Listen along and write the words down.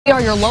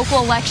Your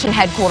local election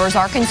headquarters,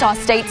 Arkansas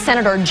State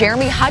Senator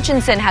Jeremy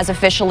Hutchinson has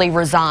officially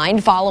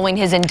resigned following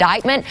his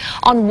indictment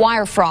on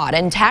wire fraud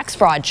and tax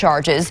fraud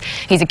charges.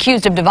 He's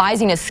accused of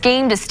devising a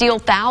scheme to steal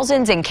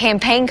thousands in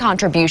campaign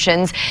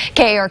contributions.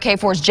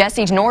 KARK4's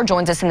Jesse Knorr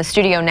joins us in the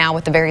studio now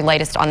with the very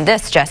latest on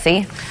this.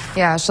 Jesse.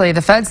 Yeah, Ashley,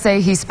 the feds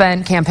say he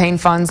spent campaign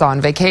funds on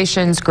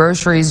vacations,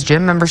 groceries,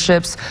 gym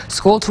memberships,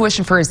 school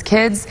tuition for his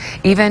kids,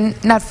 even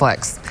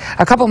Netflix.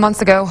 A couple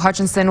months ago,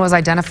 Hutchinson was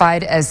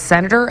identified as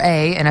Senator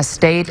A in a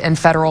state and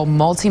federal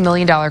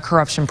multi-million-dollar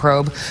corruption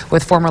probe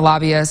with former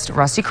lobbyist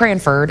Rusty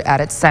Cranford at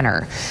its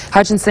center.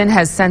 Hutchinson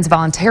has since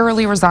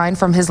voluntarily resigned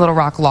from his Little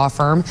Rock law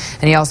firm,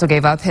 and he also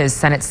gave up his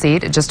Senate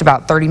seat just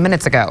about 30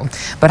 minutes ago.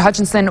 But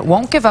Hutchinson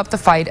won't give up the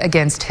fight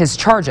against his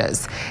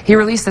charges. He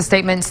released a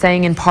statement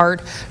saying, in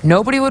part,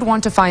 "Nobody would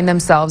want to find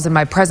themselves in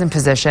my present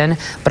position,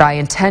 but I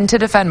intend to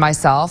defend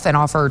myself and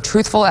offer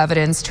truthful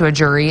evidence to a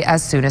jury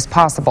as soon as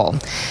possible."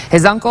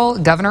 His uncle,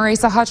 Governor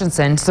Asa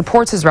Hutchinson,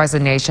 supports his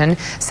resignation,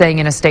 saying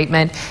in a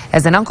statement,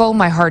 "As an uncle,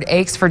 my heart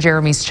aches for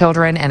Jeremy's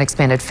children and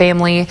expanded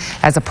family.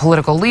 As a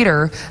political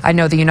leader, I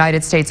know the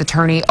United States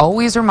Attorney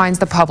always reminds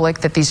the public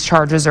that these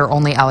charges are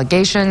only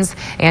allegations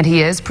and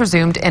he is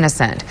presumed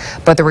innocent.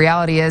 But the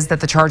reality is that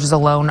the charges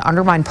alone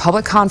undermine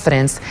public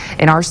confidence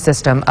in our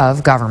system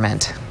of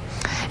government."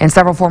 And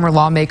several former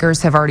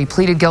lawmakers have already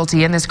pleaded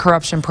guilty in this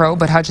corruption probe,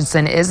 but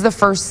Hutchinson is the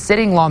first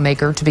sitting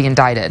lawmaker to be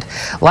indicted.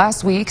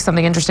 Last week,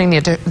 something interesting,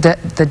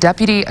 the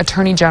Deputy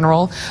Attorney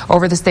General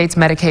over the state's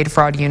Medicaid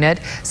fraud unit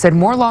said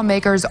more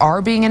lawmakers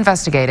are being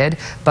investigated,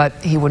 but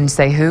he wouldn't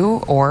say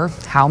who or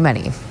how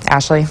many.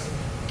 Ashley?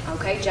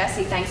 Okay,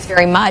 Jesse, thanks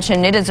very much.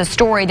 And it is a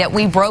story that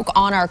we broke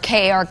on our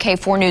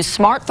KARK4 News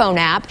smartphone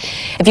app.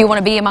 If you want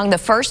to be among the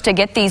first to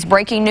get these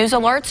breaking news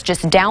alerts,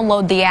 just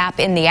download the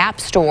app in the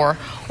App Store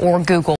or Google.